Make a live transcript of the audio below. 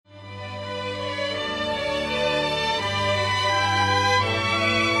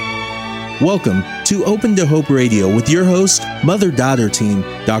Welcome to Open to Hope Radio with your host, mother-daughter team,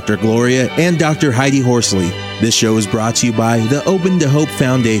 Dr. Gloria and Dr. Heidi Horsley. This show is brought to you by the Open to Hope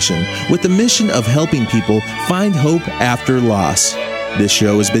Foundation with the mission of helping people find hope after loss. This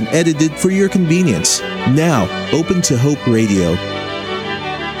show has been edited for your convenience. Now, Open to Hope Radio.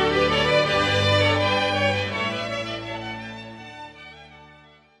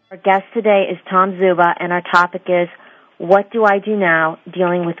 Our guest today is Tom Zuba, and our topic is, What Do I Do Now?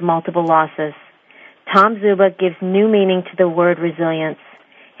 Dealing with Multiple Losses. Tom Zuba gives new meaning to the word resilience.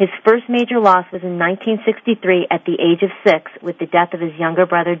 His first major loss was in 1963 at the age of 6 with the death of his younger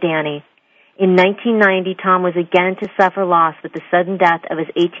brother, Danny. In 1990, Tom was again to suffer loss with the sudden death of his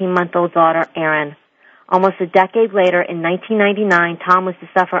 18-month-old daughter, Erin. Almost a decade later, in 1999, Tom was to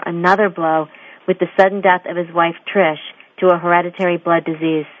suffer another blow with the sudden death of his wife, Trish, to a hereditary blood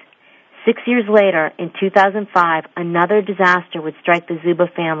disease. 6 years later, in 2005, another disaster would strike the Zuba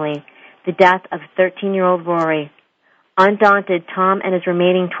family, the death of 13-year-old Rory. Undaunted, Tom and his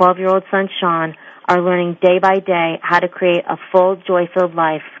remaining 12-year-old son, Sean, are learning day by day how to create a full, joy-filled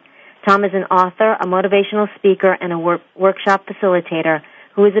life. Tom is an author, a motivational speaker, and a workshop facilitator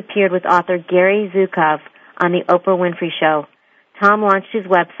who has appeared with author Gary Zukov on The Oprah Winfrey Show. Tom launched his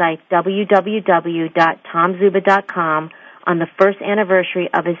website, www.tomzuba.com, on the first anniversary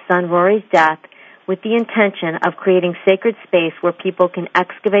of his son Rory's death with the intention of creating sacred space where people can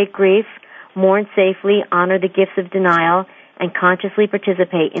excavate grief, mourn safely, honor the gifts of denial, and consciously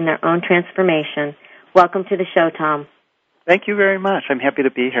participate in their own transformation. Welcome to the show, Tom. Thank you very much. I'm happy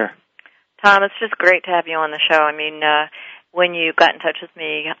to be here. Tom, it's just great to have you on the show. I mean, when you got in touch with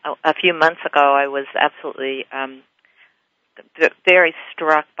me a few months ago, I was absolutely very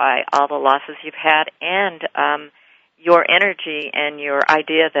struck by all the losses you've had and your energy and your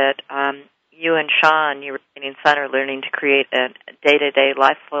idea that you and Sean, your remaining son, are learning to create a day-to-day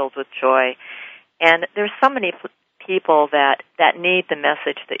life filled with joy. And there's so many people that need the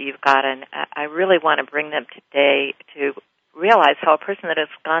message that you've got, and I really want to bring them today to realize how a person that has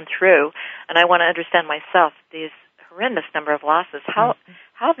gone through, and I want to understand myself, these horrendous number of losses, how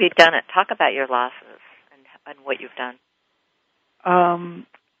have you done it? Talk about your losses and what you've done.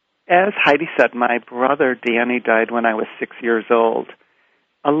 As Heidi said, my brother Danny died when I was 6 years old.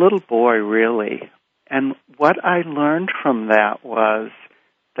 A little boy, really. And what I learned from that was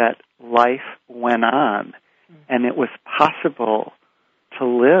that life went on, and it was possible to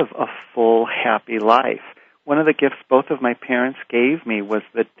live a full, happy life. One of the gifts both of my parents gave me was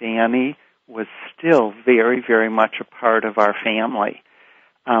that Danny was still very, very much a part of our family.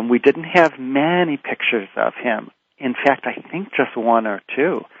 We didn't have many pictures of him. In fact, I think just one or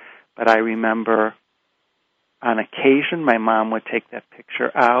two. But I remember on occasion my mom would take that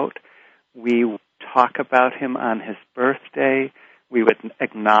picture out. We would talk about him on his birthday. We would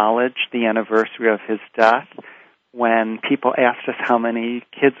acknowledge the anniversary of his death. When people asked us how many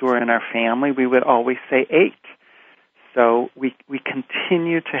kids were in our family, we would always say 8. So we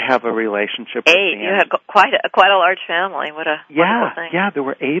continue to have a relationship with 8. You had quite a large family. What a wonderful thing. Yeah, there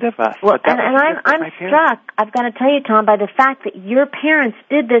were 8 of us. Well, and I'm struck, I've got to tell you, Tom, by the fact that your parents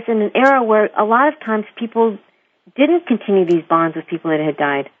did this in an era where a lot of times people didn't continue these bonds with people that had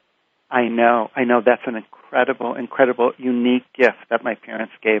died. I know. That's an incredible, unique gift that my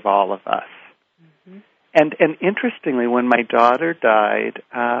parents gave all of us. Mm-hmm. And interestingly, when my daughter died,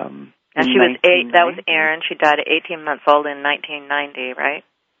 and she was 8. That was Erin. She died at 18 months old in 1990, right?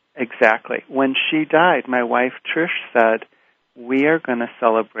 Exactly. When she died, my wife Trish said, "We are going to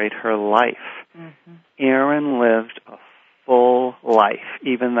celebrate her life." Mm-hmm. Erin lived a full life,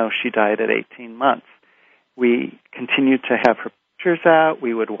 even though she died at 18 months. We continued to have her pictures out.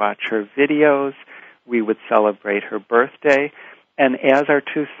 We would watch her videos. We would celebrate her birthday. And as our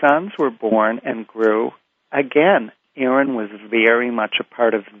 2 sons were born and grew, again, Erin was very much a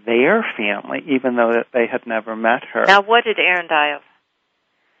part of their family, even though they had never met her. Now, what did Erin die of?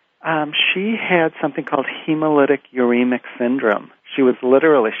 She had something called hemolytic uremic syndrome. She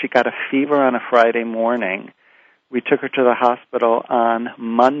got a fever on a Friday morning. We took her to the hospital on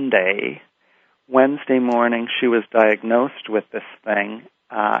Monday. Wednesday morning, she was diagnosed with this thing,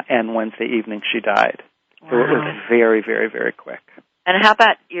 and Wednesday evening, she died. Wow. So it was very, very, very quick. And how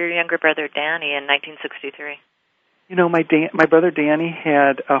about your younger brother, Danny, in 1963? You know, my brother Danny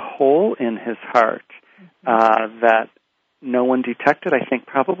had a hole in his heart that no one detected, I think,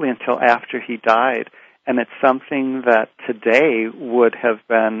 probably until after he died. And it's something that today would have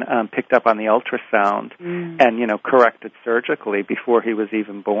been picked up on the ultrasound and, corrected surgically before he was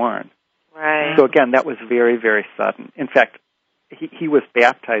even born. Right. So, again, that was very, very sudden. In fact, he was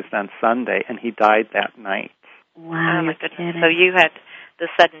baptized on Sunday, and he died that night. Wow. Oh, my goodness. So you had the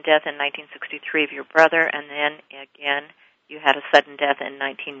sudden death in 1963 of your brother, and then again you had a sudden death in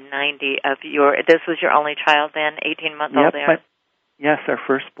 1990 of your. This was your only child then, 18-month-old Aaron? Yes, our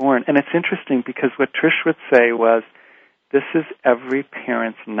firstborn. And it's interesting because what Trish would say was, this is every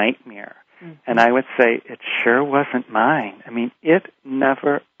parent's nightmare. Mm-hmm. And I would say, it sure wasn't mine. I mean, it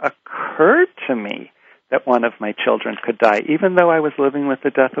never occurred to me that one of my children could die. Even though I was living with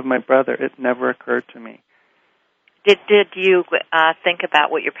the death of my brother, it never occurred to me. Did you think about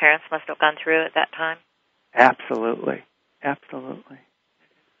what your parents must have gone through at that time? Absolutely. Absolutely.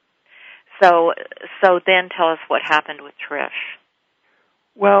 So then tell us what happened with Trish.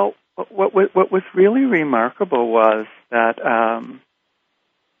 Well, what was really remarkable was that,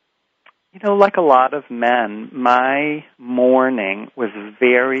 like a lot of men, my mourning was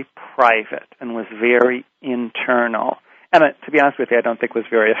very private and was very internal. And to be honest with you, I don't think it was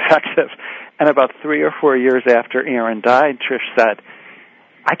very effective. And about 3 or 4 years after Aaron died, Trish said,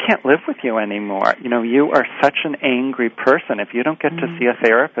 I can't live with you anymore. You are such an angry person. If you don't get to see a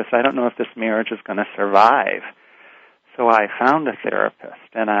therapist, I don't know if this marriage is going to survive. So I found a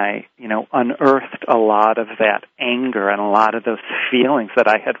therapist, and I, unearthed a lot of that anger and a lot of those feelings that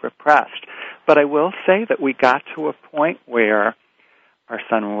I had repressed. But I will say that we got to a point where our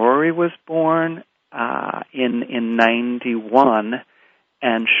son Rory was born in 91,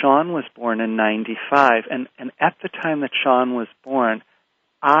 and Sean was born in 95. And at the time that Sean was born,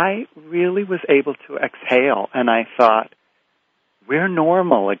 I really was able to exhale, and I thought, we're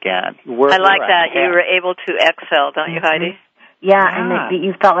normal again. I like that. You were able to exhale, don't you, Heidi? Yeah, and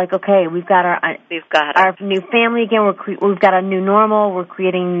you felt like, okay, we've got our new family again. We've got a new normal. We're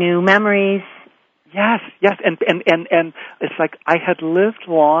creating new memories. Yes, and it's like I had lived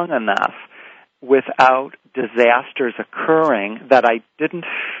long enough without disasters occurring that I didn't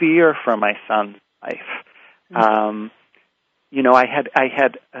fear for my son's life. Mm-hmm. I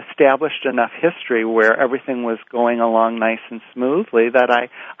had established enough history where everything was going along nice and smoothly that I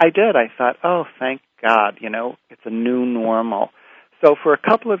did. I thought, oh, thank God, it's a new normal. So for a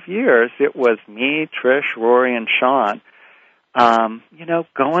couple of years, it was me, Trish, Rory, and Sean,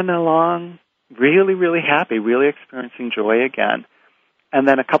 going along really, really happy, really experiencing joy again. And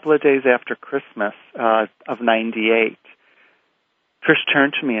then a couple of days after Christmas of 98, Trish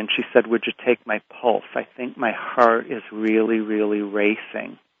turned to me and she said, would you take my pulse? I think my heart is really, really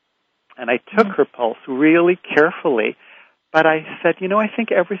racing. And I took her pulse really carefully, but I said, I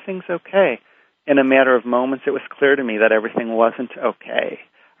think everything's okay. In a matter of moments, it was clear to me that everything wasn't okay.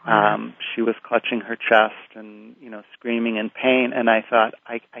 She was clutching her chest and, screaming in pain, and I thought,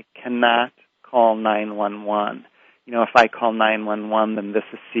 I cannot call 911. If I call 911, then this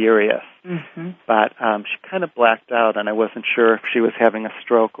is serious. Mm-hmm. But she kind of blacked out, and I wasn't sure if she was having a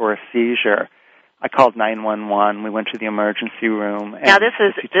stroke or a seizure. I called 911. We went to the emergency room. Now, this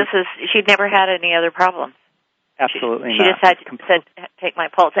is she'd never had any other problems. Absolutely not. She just said, take my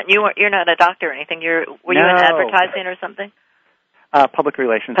pulse. And you're not a doctor or anything. Were you in advertising or something? Public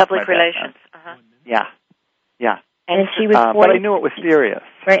relations. Public relations. Uh-huh. Yeah. And she was 40. But I knew it was serious.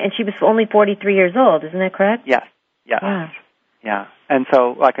 Right, and she was only 43 years old. Isn't that correct? Yes. Yeah. And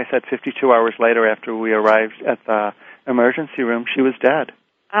so, like I said, 52 hours later after we arrived at the emergency room, she was dead.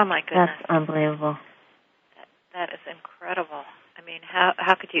 Oh, my goodness. That's unbelievable. That is incredible. I mean,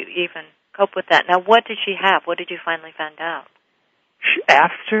 how could you even cope with that? Now, what did she have? What did you finally find out?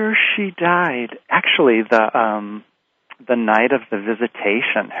 After she died, actually, the night of the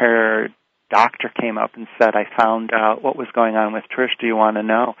visitation, her doctor came up and said, I found out what was going on with Trish. Do you want to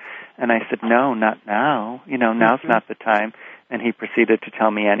know? And I said, no, not now. Now's not the time. And he proceeded to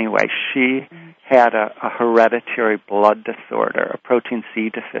tell me anyway. She had a hereditary blood disorder, a protein C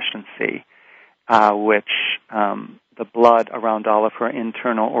deficiency, which the blood around all of her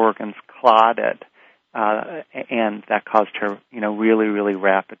internal organs clotted, and that caused her, really, really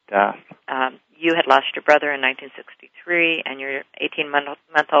rapid death. You had lost your brother in 1963 and your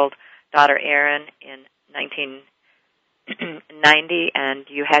 18-month-old daughter Erin in 1990, and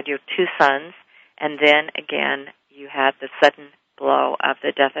you had your two sons, and then again you had the sudden blow of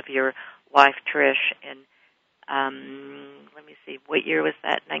the death of your wife Trish in, let me see, what year was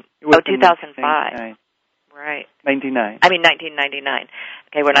that? 2005. Right. 99. 1999.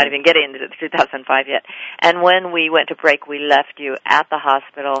 Okay, we're not even getting into 2005 yet. And when we went to break, we left you at the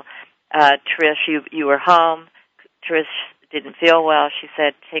hospital. Trish, you were home. Trish didn't feel well. She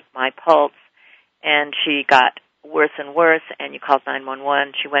said, take my pulse. And she got worse and worse, and you called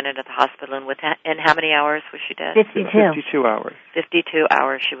 911. She went into the hospital, and in how many hours was she dead? 52 hours. 52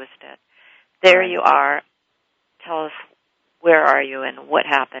 hours she was dead. There you are. Tell us, where are you and what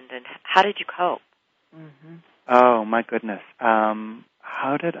happened, and how did you cope? Mm-hmm. Oh, my goodness. How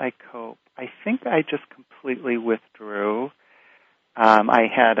how did I cope? I think I just completely withdrew. I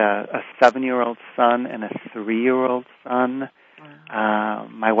had a 7-year-old son and a 3-year-old son. Wow.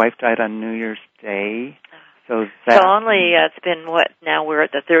 My wife died on New Year's Day. So only, it's been, now we're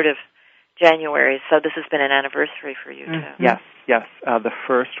at the 3rd of January, so this has been an anniversary for you, too. Mm-hmm. Yes. The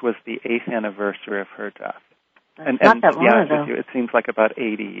first was the 8th anniversary of her death. That's not that long ago. With you, it seems like about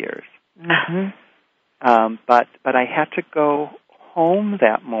 80 years. Mm-hmm. But I had to go home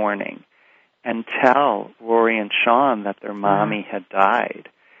that morning and tell Rory and Sean that their mommy had died.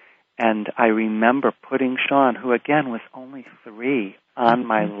 And I remember putting Sean, who again was only 3, on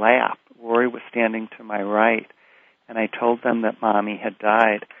my lap. Rory was standing to my right. And I told them that Mommy had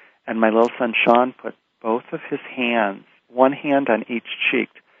died. And my little son Sean put both of his hands, one hand on each cheek,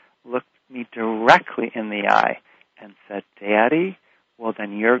 looked me directly in the eye and said, Daddy, well,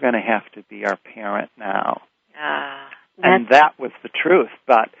 then you're going to have to be our parent now. And that was the truth.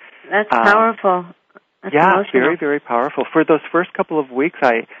 But that's powerful. That's emotional. Very, very powerful. For those first couple of weeks,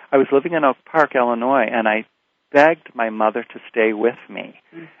 I was living in Oak Park, Illinois, and I begged my mother to stay with me.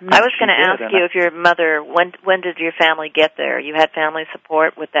 Mm-hmm. I was going to ask you if your mother, when did your family get there? You had family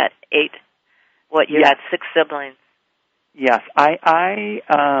support with that 8, you had 6 siblings. Yes, I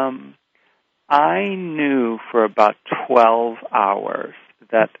knew for about 12 hours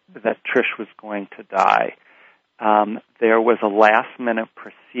that Trish was going to die. There was a last-minute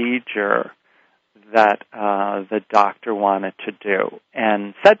procedure that the doctor wanted to do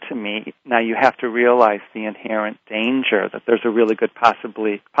and said to me, now you have to realize the inherent danger, that there's a really good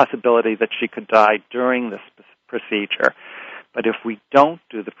possibility that she could die during this procedure. But if we don't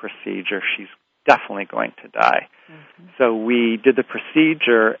do the procedure, she's definitely going to die. Mm-hmm. So we did the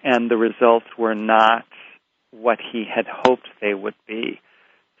procedure, and the results were not what he had hoped they would be.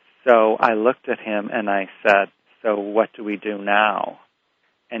 So I looked at him and I said, so what do we do now?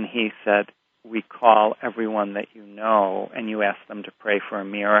 And he said, we call everyone that you know and you ask them to pray for a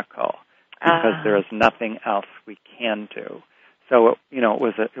miracle because there is nothing else we can do. So,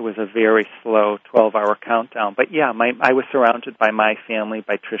 it was a very slow 12-hour countdown. But I was surrounded by my family,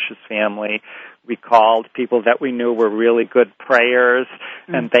 by Trish's family. We called people that we knew were really good prayers,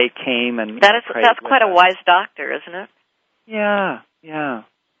 and they came and that's quite a wise doctor, isn't it? Yeah.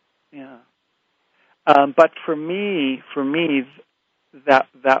 But for me,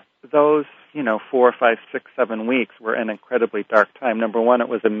 those 4, 5, 6, 7 weeks were an incredibly dark time. Number one, it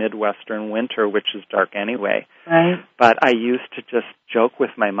was a Midwestern winter, which is dark anyway. Right. But I used to just joke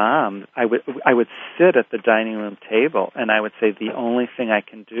with my mom. I would sit at the dining room table, and I would say, the only thing I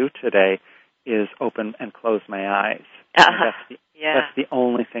can do today is open and close my eyes. That's the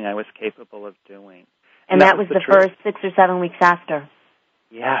only thing I was capable of doing. And that was the first 6 or 7 weeks after.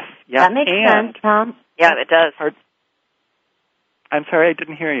 Yes. That makes sense, Tom. Yeah, it does. I'm sorry, I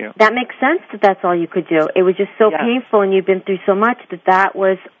didn't hear you. That makes sense that that's all you could do. It was just so painful, and you've been through so much that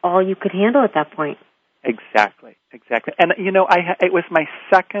was all you could handle at that point. Exactly. And, it was my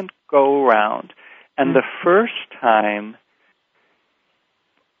second go-round, and the first time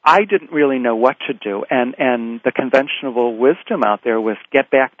I didn't really know what to do, and the conventional wisdom out there was get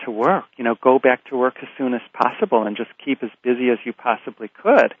back to work, go back to work as soon as possible and just keep as busy as you possibly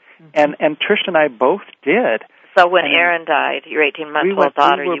could. Mm-hmm. And Trish and I both did. So when Erin died, your 18-month-old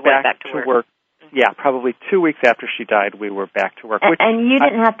daughter, you went back to work. Yeah, probably 2 weeks after she died, we were back to work. And you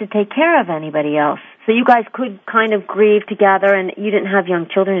didn't have to take care of anybody else. So you guys could kind of grieve together, and you didn't have young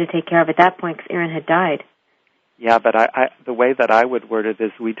children to take care of at that point because Erin had died. Yeah, but the way that I would word it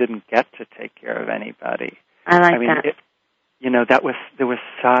is we didn't get to take care of anybody. I mean, that. There was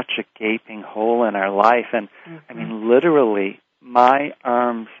such a gaping hole in our life, and I mean, literally, my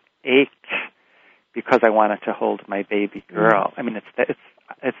arms ached because I wanted to hold my baby girl. I mean,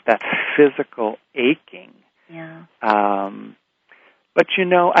 it's that physical aching. Yeah. But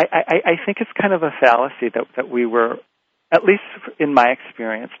I think it's kind of a fallacy that we were, at least in my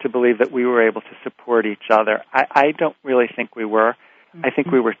experience, to believe that we were able to support each other. I don't really think we were. I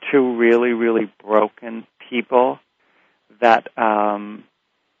think we were two really, really broken people that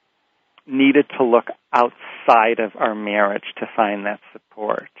needed to look outside of our marriage to find that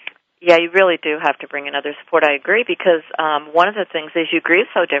support. Yeah, you really do have to bring in other support. I agree, because one of the things is you grieve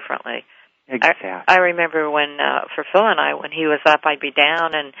so differently. Exactly. I remember when, for Phil and I, when he was up, I'd be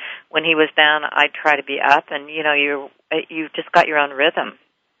down, and when he was down, I'd try to be up, and, you've just got your own rhythm.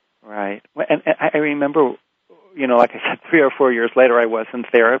 Right. And I remember, like I said, 3 or 4 years later, I was in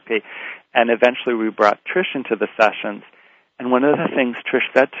therapy, and eventually we brought Trish into the sessions, and one of the things Trish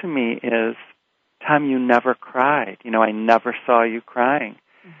said to me is, Tom, you never cried. I never saw you crying.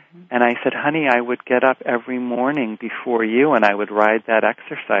 And I said, honey, I would get up every morning before you and I would ride that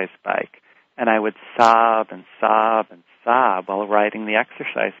exercise bike. And I would sob and sob and sob while riding the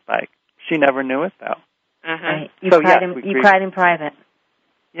exercise bike. She never knew it, though. Right. You cried in private.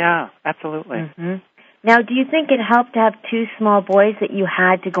 Yeah, absolutely. Now, do you think it helped to have two small boys that you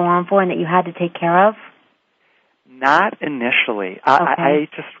had to go on for and that you had to take care of? Not initially. I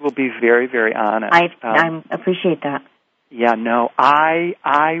just will be very, very honest. I appreciate that. Yeah, no, I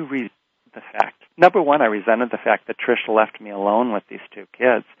resented the fact. Number one, I resented the fact that Trish left me alone with these two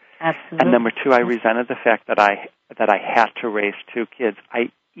kids. Absolutely. And number two, I resented the fact that I had to raise two kids.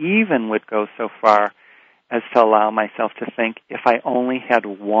 I even would go so far as to allow myself to think if I only had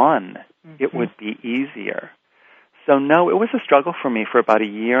one, it would be easier. So no, it was a struggle for me for about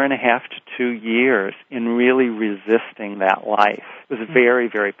 1.5 to 2 years in really resisting that life. It was very,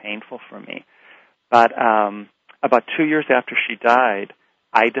 very painful for me. But about 2 years after she died,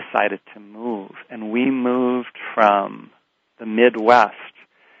 I decided to move. And we moved from the Midwest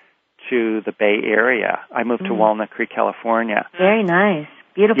to the Bay Area. I moved to Walnut Creek, California. Very nice.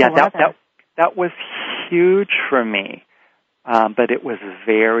 Beautiful weather. That was huge for me. But it was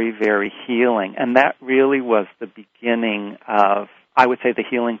very, very healing. And that really was the beginning of, I would say, the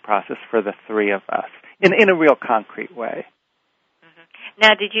healing process for the three of us in a real concrete way.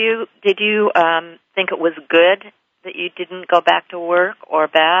 Now, did you think it was good that you didn't go back to work, or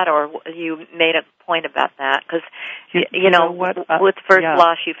bad, or you made a point about that? Because, you know with first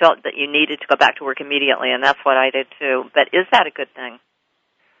loss, you felt that you needed to go back to work immediately, and that's what I did too. But is that a good thing?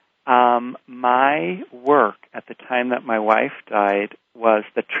 My work at the time that my wife died was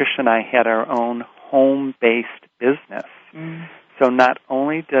that Trish and I had our own home-based business. So not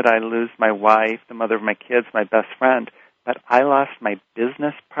only did I lose my wife, the mother of my kids, my best friend, but I lost my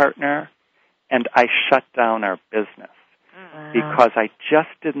business partner, and I shut down our business because I just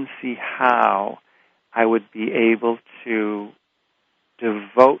didn't see how I would be able to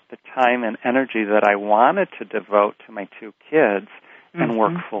devote the time and energy that I wanted to devote to my two kids and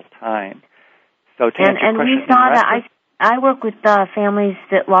work full time. So to answer your question, we saw that. I work with families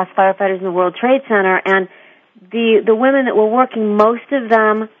that lost firefighters in the World Trade Center, and the women that were working, most of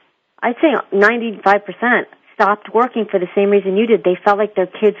them, I'd say 95%, stopped working for the same reason you did. They felt like their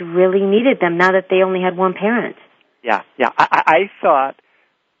kids really needed them now that they only had one parent. Yeah. I thought,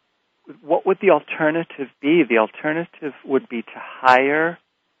 what would the alternative be? The alternative would be to hire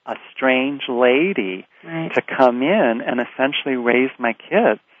a strange lady to come in and essentially raise my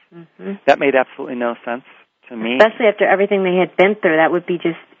kids. That made absolutely no sense to me. Especially after everything they had been through. That would be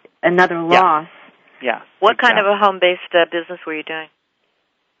just another loss. Yeah. What kind of a home-based business were you doing?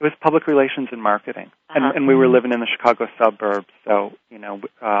 It was public relations and marketing. And we were living in the Chicago suburbs, so,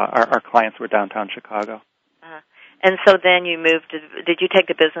 our clients were downtown Chicago. And so then you moved, did you take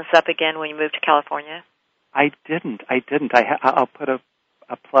the business up again when you moved to California? I didn't. I'll put a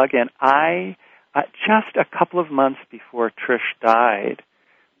plug in. Just a couple of months before Trish died,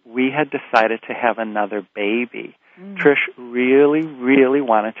 we had decided to have another baby. Trish really, really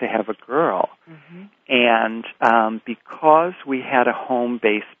wanted to have a girl. And because we had a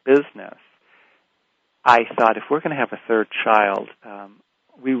home-based business, I thought if we're going to have a third child,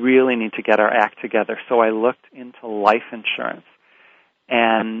 we really need to get our act together. So I looked into life insurance.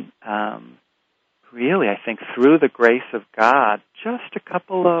 And really, I think through the grace of God, just a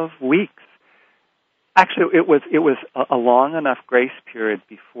couple of weeks. Actually, it was a long enough grace period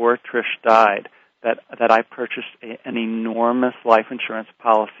before Trish died that I purchased an enormous life insurance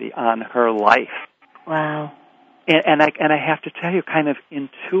policy on her life. Wow. And I have to tell you, kind of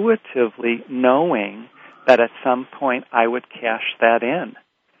intuitively knowing that at some point I would cash that in.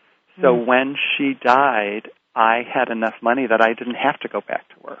 So when she died, I had enough money that I didn't have to go back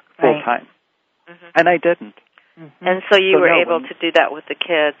to work full time. And I didn't. And so you were able to do that with the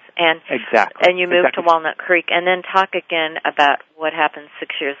kids. And exactly. And you moved to Walnut Creek. And then talk again about what happened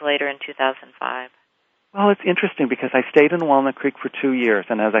 6 years later in 2005. Well, it's interesting because I stayed in Walnut Creek for 2 years.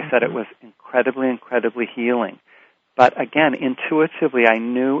 And as I said, it was incredibly, incredibly healing. But again, intuitively, I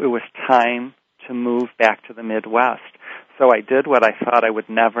knew it was time to move back to the Midwest. So I did what I thought I would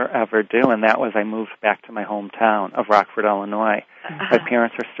never, ever do, and that was I moved back to my hometown of Rockford, Illinois. My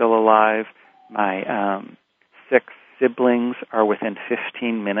parents are still alive. My 6 siblings are within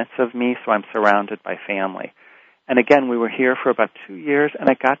 15 minutes of me, so I'm surrounded by family. And again, we were here for about 2 years, and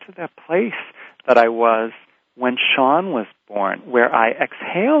I got to that place that I was when Sean was born, where I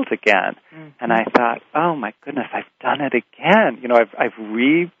exhaled again. And I thought, oh, my goodness, I've done it again. I've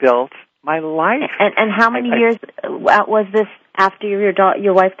rebuilt my life. And how many years was this after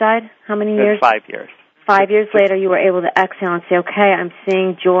your wife died? How many years? 5 years. 5 years later, you were able to exhale and say, okay, I'm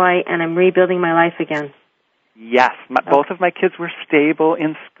seeing joy and I'm rebuilding my life again. Yes. Both of my kids were stable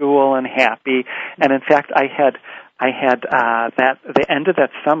in school and happy. And in fact, I had the end of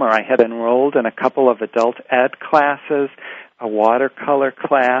that summer, I had enrolled in a couple of adult ed classes, a watercolor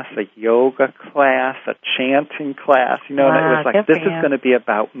class, a yoga class, a chanting class, and it was like, this is going to be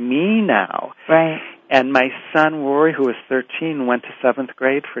about me now. Right. And my son, Rory, who was 13, went to 7th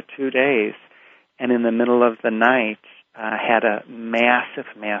grade for 2 days, and in the middle of the night had a massive,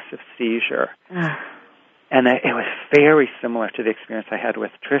 massive seizure. And it was very similar to the experience I had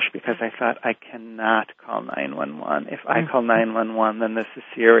with Trish, because I thought, I cannot call 911. If I call 911, then this is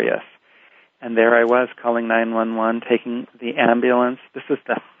serious. And there I was calling 911, taking the ambulance. This was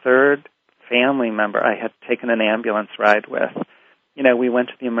the third family member I had taken an ambulance ride with. We went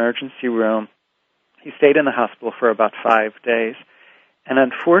to the emergency room. He stayed in the hospital for about 5 days, and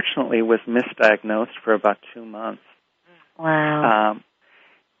unfortunately was misdiagnosed for about 2 months. Wow.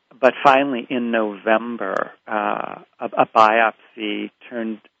 But finally, in November, a biopsy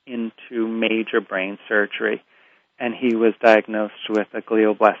turned into major brain surgery, and he was diagnosed with a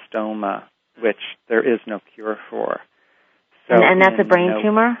glioblastoma, which there is no cure for. So and that's a brain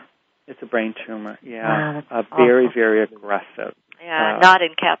tumor? It's a brain tumor, yeah. Wow, that's very, awful. very aggressive. Yeah, not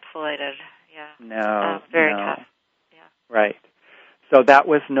encapsulated. Yeah. No. Very no. tough. Yeah. Right. So that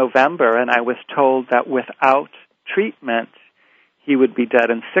was November, and I was told that without treatment, he would be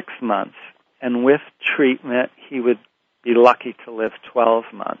dead in 6 months, and with treatment, he would be lucky to live 12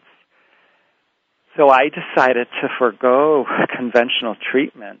 months. So I decided to forego conventional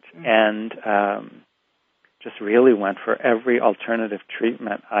treatment and just really went for every alternative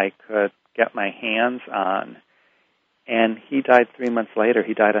treatment I could get my hands on. And he died 3 months later.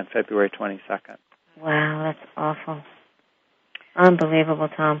 He died on February 22nd. Wow, that's awful. Unbelievable,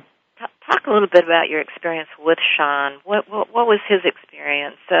 Tom. Talk a little bit about your experience with Sean. What was his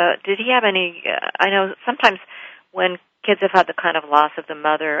experience? Did he have any? I know sometimes when kids have had the kind of loss of the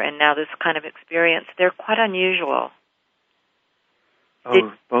mother and now this kind of experience, they're quite unusual.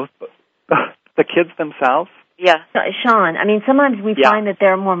 Both the kids themselves? Yeah. Sean, I mean, sometimes we find that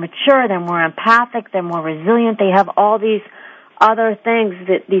they're more mature, they're more empathic, they're more resilient. They have all these other things,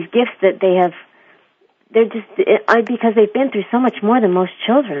 these gifts that they have. They're just because they've been through so much more than most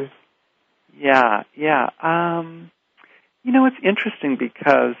children. Yeah. It's interesting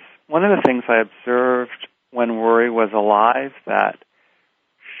because one of the things I observed when Rory was alive, that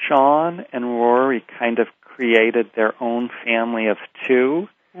Sean and Rory kind of created their own family of two.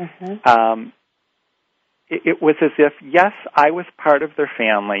 Mm-hmm. It was as if, yes, I was part of their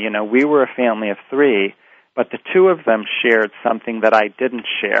family. We were a family of 3, but the 2 of them shared something that I didn't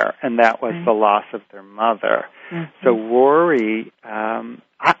share, and that was the loss of their mother. Mm-hmm. So Rory,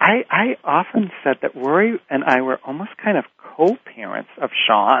 I often said that Rory and I were almost kind of co-parents of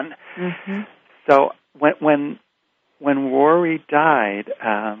Sean. Mm-hmm. So when Rory died,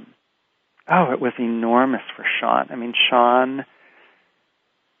 it was enormous for Sean. I mean, Sean,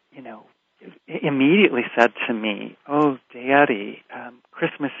 immediately said to me, "Oh, Daddy,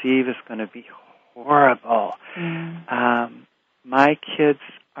 Christmas Eve is going to be horrible. My kids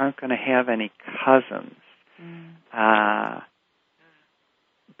aren't going to have any cousins."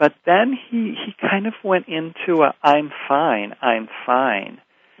 But then he kind of went into I'm fine.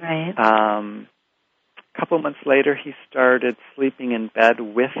 Right. A couple months later, he started sleeping in bed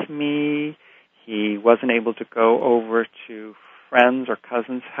with me. He wasn't able to go over to friends or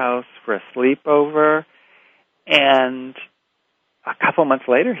cousins' house for a sleepover. And a couple months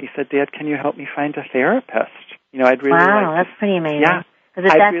later, he said, "Dad, can you help me find a therapist? I'd really Wow, that's pretty amazing. Yeah.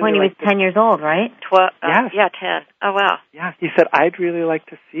 Because at that point, he was 10 years old, right? 12. Yes. Yeah, 10. Oh, wow. Yeah, he said, "I'd really like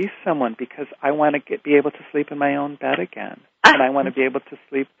to see someone because I want to be able to sleep in my own bed again. And I want to be able to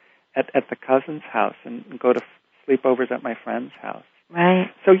sleep at the cousin's house and go to sleepovers at my friend's house."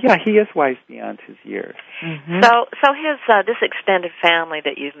 Right. So, yeah, he is wise beyond his years. Mm-hmm. So his this extended family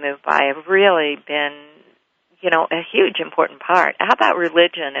that you've moved by have really been, a huge important part. How about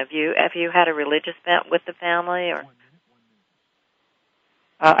religion? Have you had a religious bent with the family, or?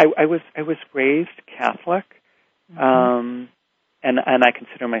 I was raised Catholic, and I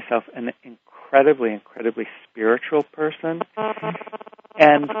consider myself an incredibly spiritual person.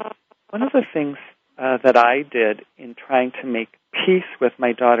 And one of the things that I did in trying to make peace with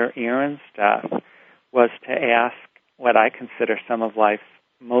my daughter Erin's death was to ask what I consider some of life's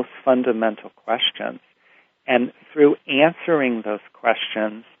most fundamental questions. And through answering those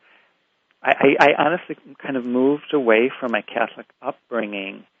questions, I honestly kind of moved away from my Catholic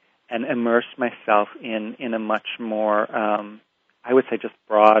upbringing and immersed myself in a much more, I would say, just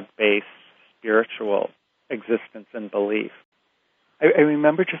broad-based spiritual existence and belief. I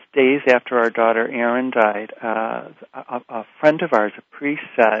remember just days after our daughter Erin died, a friend of ours, a priest,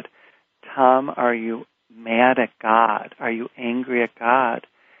 said, "Tom, are you mad at God? Are you angry at God?"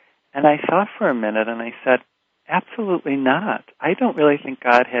 And I thought for a minute, and I said, absolutely not. I don't really think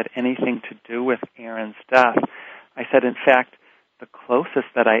God had anything to do with Erin's death. I said, in fact, the closest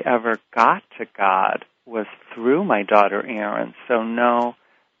that I ever got to God was through my daughter Erin. So no,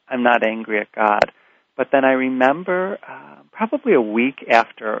 I'm not angry at God. But then I remember probably a week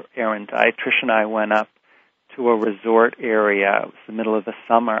after Erin died, Trish and I went up to a resort area. It was the middle of the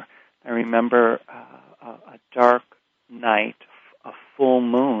summer. I remember a dark night, a full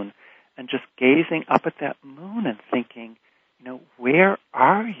moon, and just gazing up at that moon and thinking, where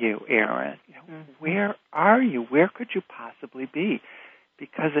are you, Erin? Where are you? Where could you possibly be?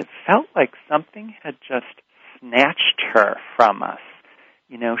 Because it felt like something had just snatched her from us.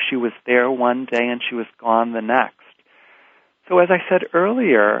 She was there one day and she was gone the next. So as I said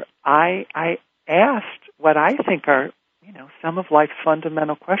earlier, I asked what I think are, some of life's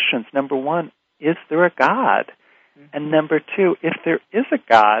fundamental questions. Number one, is there a God? Mm-hmm. And number two, if there is a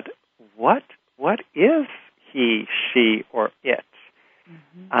God, what is he, she, or it?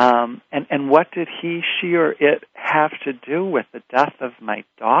 Mm-hmm. And what did he, she, or it have to do with the death of my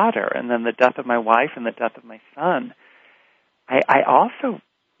daughter and then the death of my wife and the death of my son? I also,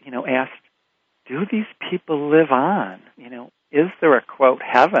 asked, do these people live on? Is there a, quote,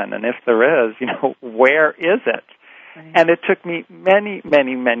 heaven? And if there is, where is it? Right. And it took me many,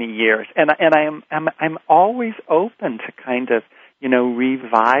 many, many years. And I'm always open to kind of,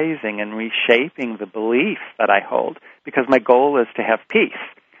 revising and reshaping the beliefs that I hold, because my goal is to have peace.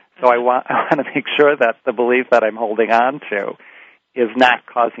 So I want to make sure that the belief that I'm holding on to is not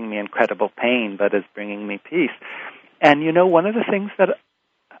causing me incredible pain, but is bringing me peace. And, one of the things that,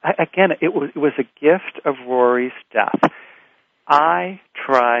 again, it was a gift of Rory's death. I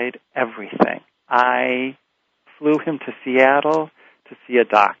tried everything. I flew him to Seattle to see a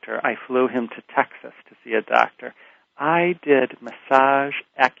doctor. I flew him to Texas to see a doctor. I did massage,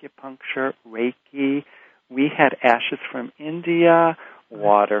 acupuncture, Reiki. We had ashes from India,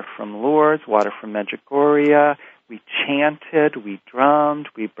 water from Lourdes, water from Medjugorje. We chanted, we drummed,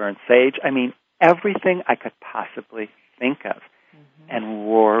 we burned sage. I mean, everything I could possibly think of. Mm-hmm. And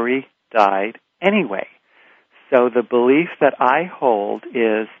Rory died anyway. So the belief that I hold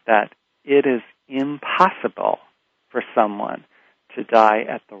is that it is impossible for someone to die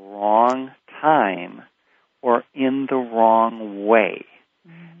at the wrong time or in the wrong way.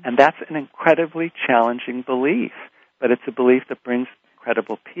 Mm-hmm. And that's an incredibly challenging belief, but it's a belief that brings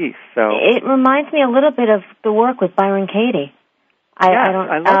incredible peace. So it reminds me a little bit of the work with Byron Katie. I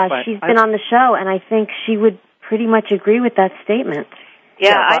love she's been on the show, and I think she would pretty much agree with that statement.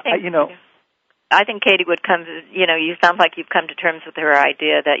 Yeah, I think Katie would come to, you sound like you've come to terms with her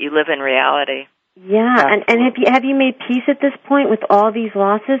idea that you live in reality. Yeah, and have you made peace at this point with all these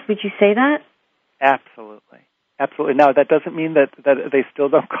losses? Would you say that? Absolutely. Now, that doesn't mean that they still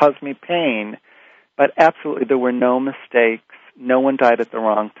don't cause me pain, but absolutely there were no mistakes. No one died at the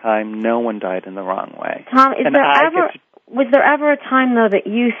wrong time. No one died in the wrong way. Tom, was there ever a time, though, that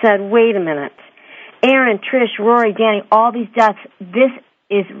you said, wait a minute, Erin, Trish, Rory, Danny, all these deaths, this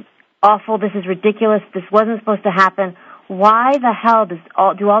is awful, this is ridiculous, this wasn't supposed to happen. Why the hell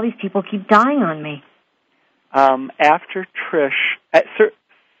do all these people keep dying on me? After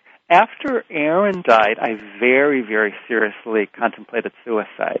Erin died, I very, very seriously contemplated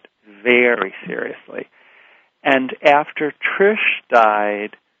suicide, very seriously. And after Trish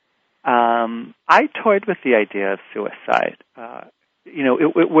died, I toyed with the idea of suicide.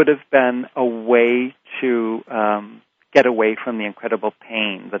 It would have been a way to get away from the incredible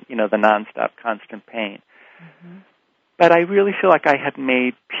pain, the nonstop, constant pain. Mm-hmm. But I really feel like I had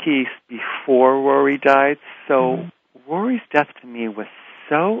made peace before Rory died, so Rory's death to me was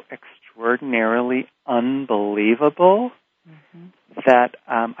so extraordinarily unbelievable that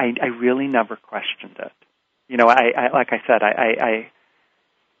I really never questioned it. Like I said,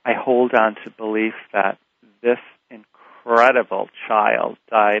 I hold on to belief that this incredible child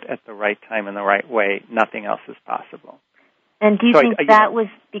died at the right time in the right way. Nothing else is possible. And do you think that was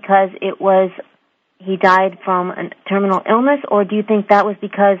because he died from a terminal illness, or do you think that was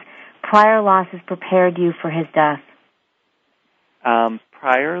because prior losses prepared you for his death?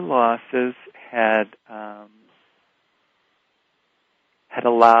 Prior losses had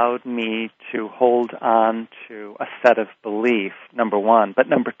allowed me to hold on to a set of belief, number one. But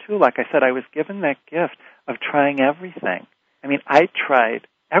number two, like I said, I was given that gift of trying everything. I mean, I tried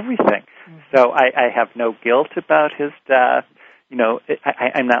everything. Mm-hmm. So I have no guilt about his death.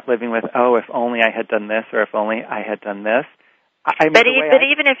 I'm not living with, if only I had done this, or if only I had done this. But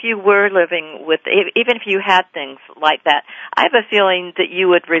even if you were living with, even if you had things like that, I have a feeling that you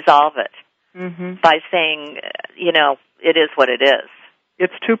would resolve it by saying, it is what it is.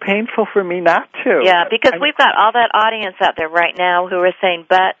 It's too painful for me not to. Yeah, because we've got all that audience out there right now who are saying,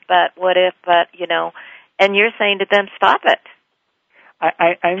 but, what if, and you're saying to them, stop it.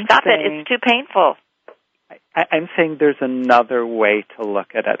 Stop it. It's too painful. I'm saying there's another way to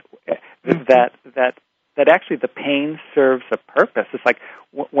look at it, that actually the pain serves a purpose. It's like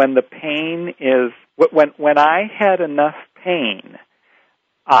when the pain is, when I had enough pain,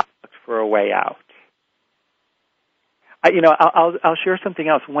 I looked for a way out. I'll share something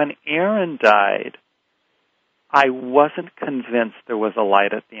else. When Aaron died, I wasn't convinced there was a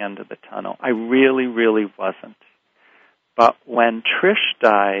light at the end of the tunnel. I really, really wasn't. But when Trish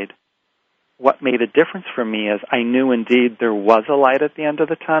died, what made a difference for me is I knew indeed there was a light at the end of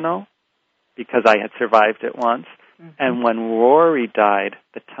the tunnel because I had survived it once. And when Rory died,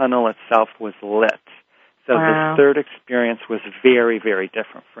 the tunnel itself was lit. So the third experience was very, very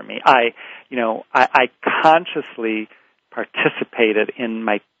different for me. I consciously participated in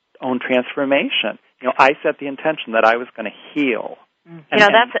my own transformation. I set the intention that I was going to heal.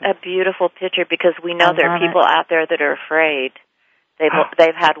 That's a beautiful picture because we know there are people out there that are afraid.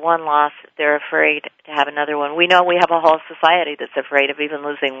 They've had one loss. They're afraid to have another one. We know we have a whole society that's afraid of even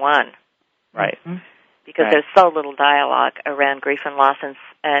losing one. Right. Because there's so little dialogue around grief and loss,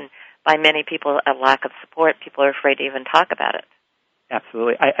 and by many people, a lack of support. People are afraid to even talk about it.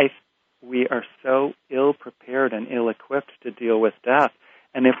 Absolutely. We are so ill-prepared and ill-equipped to deal with death.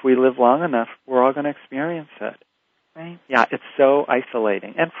 And if we live long enough, we're all going to experience it. Right. Yeah, it's so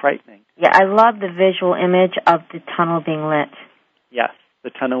isolating and frightening. Yeah, I love the visual image of the tunnel being lit. Yes, the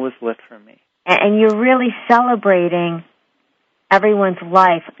tunnel was lit for me. And you're really celebrating everyone's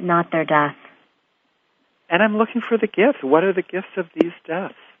life, not their death. And I'm looking for the gifts. What are the gifts of these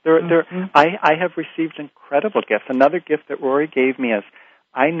deaths? I have received incredible gifts. Another gift that Rory gave me is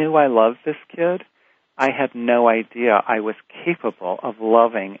I knew I loved this kid. I had no idea I was capable of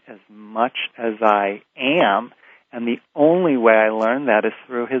loving as much as I am, and the only way I learned that is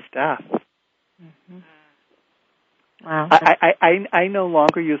through his death. Wow. I no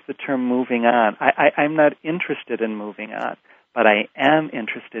longer use the term moving on. I'm not interested in moving on, but I am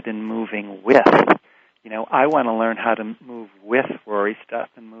interested in moving with. I want to learn how to move with Rory's stuff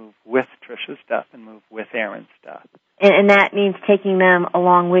and move with Trisha's stuff and move with Aaron's stuff. And that means taking them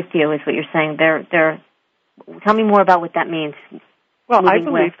along with you, is what you're saying. Tell me more about what that means. Well, I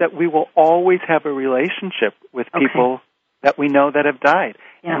believe that we will always have a relationship with people that we know that have died.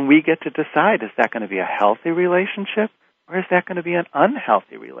 Yeah. And we get to decide, is that going to be a healthy relationship or is that going to be an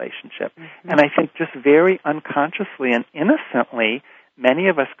unhealthy relationship? And I think just very unconsciously and innocently, many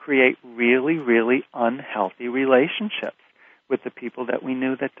of us create really, really unhealthy relationships with the people that we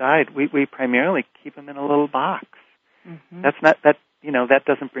knew that died. We primarily keep them in a little box. That's not that. That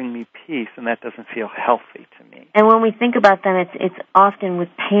doesn't bring me peace, and that doesn't feel healthy to me. And when we think about them, it's often with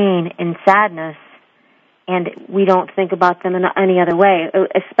pain and sadness, and we don't think about them in any other way,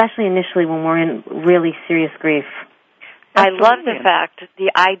 especially initially when we're in really serious grief. Absolutely. I love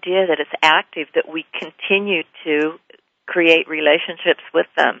the idea that it's active, that we continue to create relationships with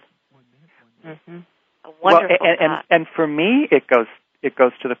them. A wonderful thought. And for me, it goes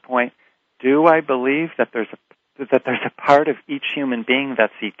to the point: do I believe that there's a part of each human being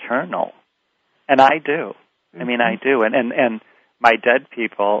that's eternal? And I do. I mean, I do. And my dead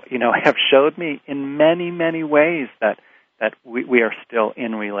people, have showed me in many, many ways that we are still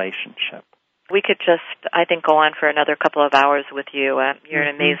in relationship. We could just, I think, go on for another couple of hours with you. You're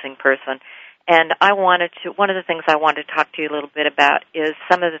an amazing person. And one of the things I wanted to talk to you a little bit about is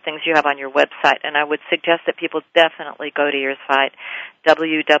some of the things you have on your website. And I would suggest that people definitely go to your site,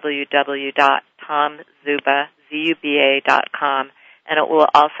 www.tomzuba.com, and it will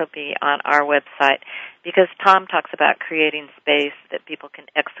also be on our website, because Tom talks about creating space that people can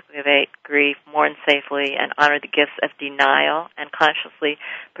excavate grief more and safely and honor the gifts of denial and consciously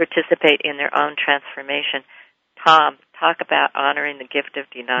participate in their own transformation. Tom, talk about honoring the gift of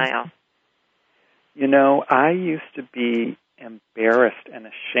denial. I used to be embarrassed and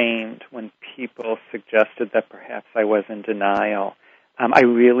ashamed when people suggested that perhaps I was in denial. I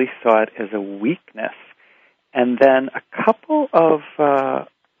really saw it as a weakness. And then a couple of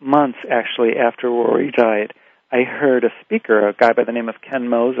months, actually, after Rory died, I heard a speaker, a guy by the name of Ken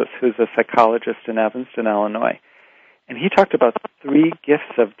Moses, who's a psychologist in Evanston, Illinois. And he talked about 3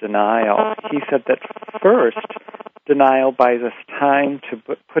 gifts of denial. He said that first, denial buys us time to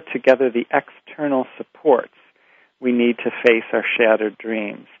put together the external supports, we need to face our shattered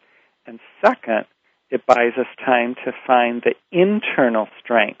dreams. And second, it buys us time to find the internal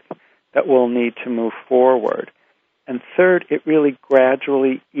strength that we'll need to move forward. And third, it really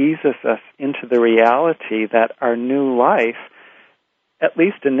gradually eases us into the reality that our new life, at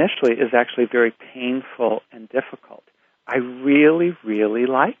least initially, is actually very painful and difficult. I really, really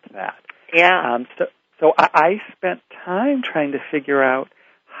liked that. Yeah. So I spent time trying to figure out,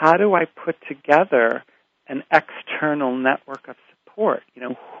 how do I put together an external network of support?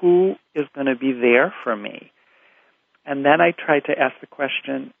 Who is going to be there for me? And then I tried to ask the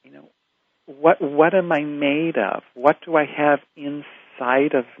question, what am I made of? What do I have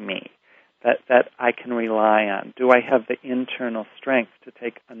inside of me that I can rely on? Do I have the internal strength to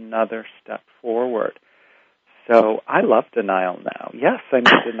take another step forward? So I love denial now. Yes, I'm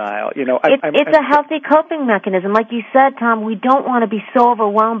in denial. It's a healthy coping mechanism. Like you said, Tom, we don't want to be so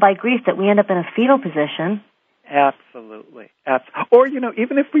overwhelmed by grief that we end up in a fetal position. Absolutely. Or,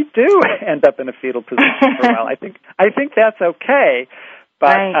 even if we do end up in a fetal position for a while, I think that's okay.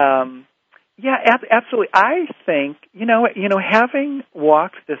 But, right. Yeah, absolutely. I think, having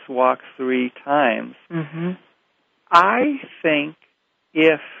walked this walk 3 times, mm-hmm. I think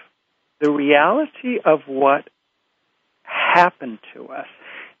if the reality of what happened to us,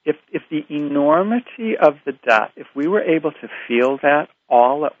 if the enormity of the death, if we were able to feel that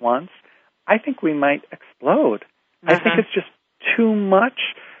all at once, I think we might explode. I think it's just too much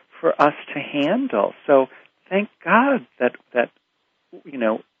for us to handle. So thank God that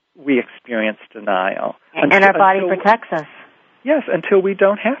we experience denial. And our body protects us. Yes, until we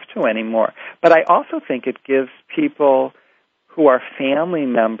don't have to anymore. But I also think it gives people who are family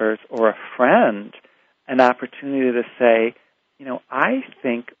members or a friend an opportunity to say, I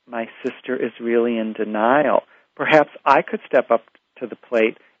think my sister is really in denial. Perhaps I could step up to the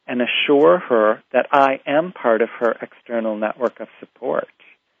plate and assure her that I am part of her external network of support.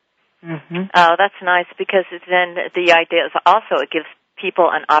 Mm-hmm. Oh, that's nice, because then the idea is also it gives people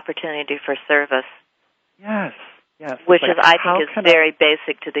an opportunity for service. Yes. Which I think is very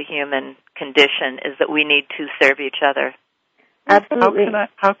basic to the human condition, is that we need to serve each other. Absolutely.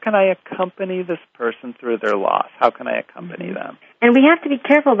 How can I accompany this person through their loss? How can I accompany them? And we have to be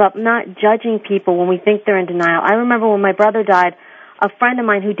careful about not judging people when we think they're in denial. I remember when my brother died, a friend of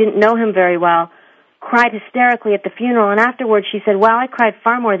mine who didn't know him very well cried hysterically at the funeral, and afterwards she said, "Well, I cried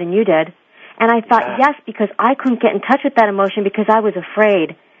far more than you did." And I thought, yes, because I couldn't get in touch with that emotion because I was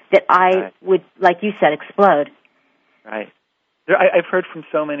afraid that I would, like you said, explode. Right. I've heard from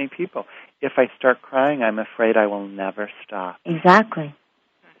so many people, if I start crying, I'm afraid I will never stop. Exactly.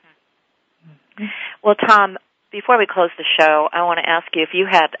 Mm-hmm. Well, Tom, before we close the show, I want to ask you if you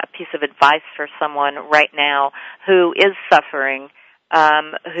had a piece of advice for someone right now who is suffering,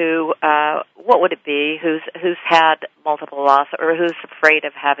 what would it be, who's had multiple loss or who's afraid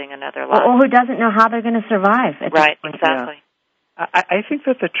of having another loss? Or who doesn't know how they're going to survive. Right, exactly. Yeah. I think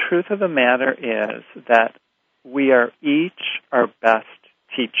that the truth of the matter is that we are each our best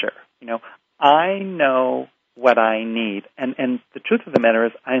teacher. I know what I need, and the truth of the matter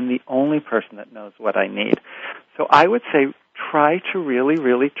is I'm the only person that knows what I need. So I would say try to really,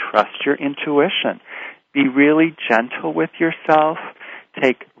 really trust your intuition. Be really gentle with yourself.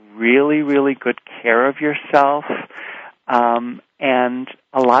 Take really, really good care of yourself. And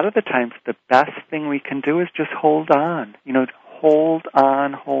a lot of the times the best thing we can do is just hold on. Hold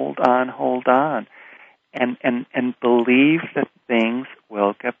on. And believe that things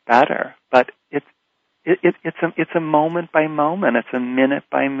will get better. But it's a moment by moment. It's a minute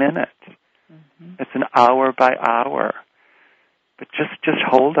by minute. Mm-hmm. It's an hour by hour. But just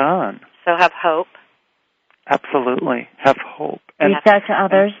hold on. So have hope. Absolutely, have hope. And reach out to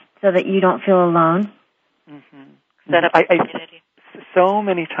others so that you don't feel alone. Mm-hmm. Set up a community. So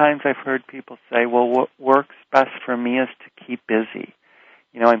many times I've heard people say, "Well, what works best for me is to keep busy."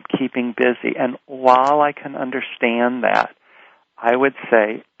 I'm keeping busy. And while I can understand that, I would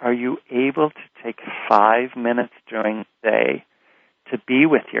say, are you able to take 5 minutes during the day to be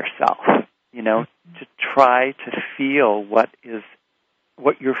with yourself? To try to feel what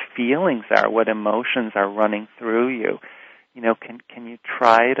your feelings are, what emotions are running through you. Can you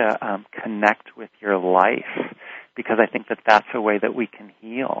try to connect with your life? Because I think that that's a way that we can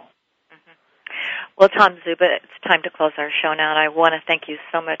heal. Well, Tom Zuba, it's time to close our show now, and I want to thank you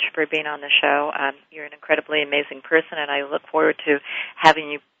so much for being on the show. You're an incredibly amazing person, and I look forward to having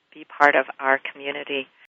you be part of our community.